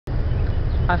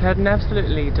I've had an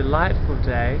absolutely delightful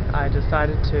day. I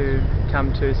decided to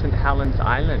come to St. Helens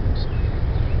Island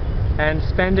and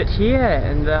spend it here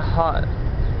in the hot,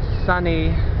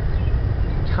 sunny,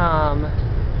 calm,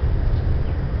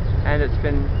 and it's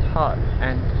been hot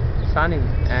and sunny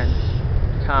and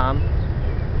calm,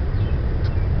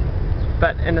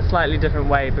 but in a slightly different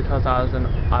way because I was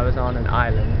on an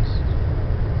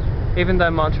island. Even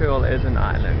though Montreal is an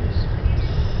island,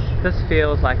 this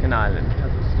feels like an island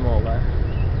because it's smaller.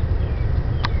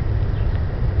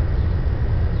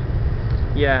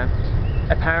 Yeah,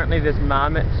 apparently there's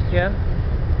marmots here.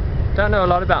 Don't know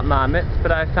a lot about marmots, but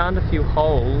I found a few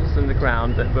holes in the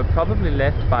ground that were probably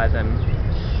left by them.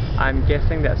 I'm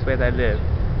guessing that's where they live.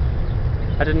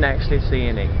 I didn't actually see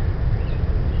any,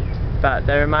 but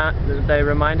they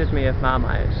reminded me of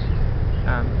Marmite.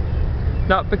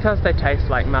 Not because they taste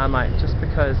like Marmite, just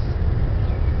because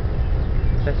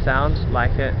they sound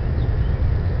like it.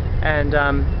 And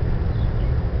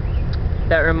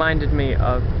that reminded me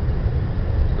of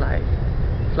like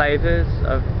flavors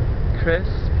of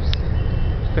crisps,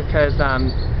 because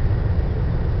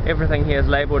everything here is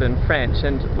labeled in French,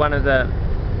 and one of the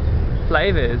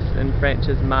flavors in French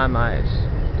is Marmite,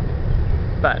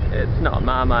 but it's not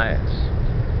Marmite.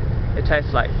 It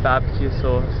tastes like barbecue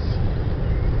sauce.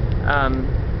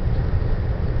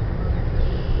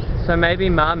 So maybe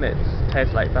marmots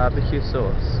taste like barbecue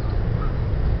sauce.